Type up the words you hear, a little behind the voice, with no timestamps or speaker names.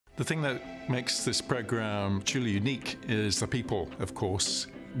The thing that makes this program truly unique is the people, of course.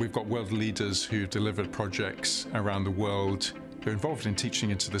 We've got world leaders who've delivered projects around the world who are involved in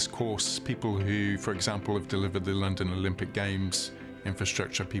teaching into this course, people who, for example, have delivered the London Olympic Games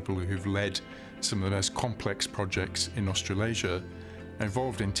infrastructure, people who've led some of the most complex projects in Australasia,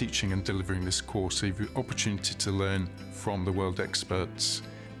 involved in teaching and delivering this course. So you've the opportunity to learn from the world experts.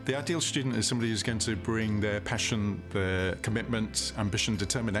 The ideal student is somebody who's going to bring their passion, their commitment, ambition,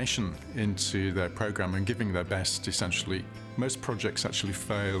 determination into their program and giving their best, essentially. Most projects actually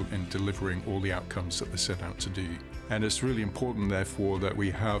fail in delivering all the outcomes that they set out to do. And it's really important, therefore, that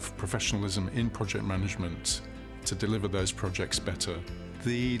we have professionalism in project management to deliver those projects better.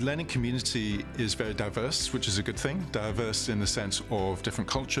 The learning community is very diverse, which is a good thing. Diverse in the sense of different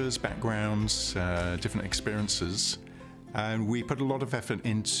cultures, backgrounds, different experiences. And we put a lot of effort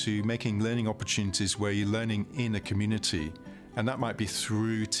into making learning opportunities where you're learning in a community. And that might be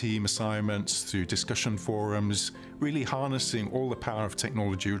through team assignments, through discussion forums, really harnessing all the power of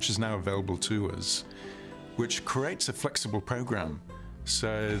technology, which is now available to us, which creates a flexible program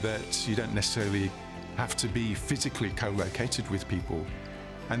so that you don't necessarily have to be physically co-located with people.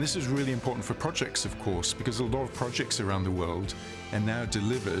 And this is really important for projects, of course, because a lot of projects around the world are now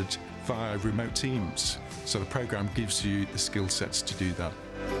delivered via remote teams. So the program gives you the skill sets to do that.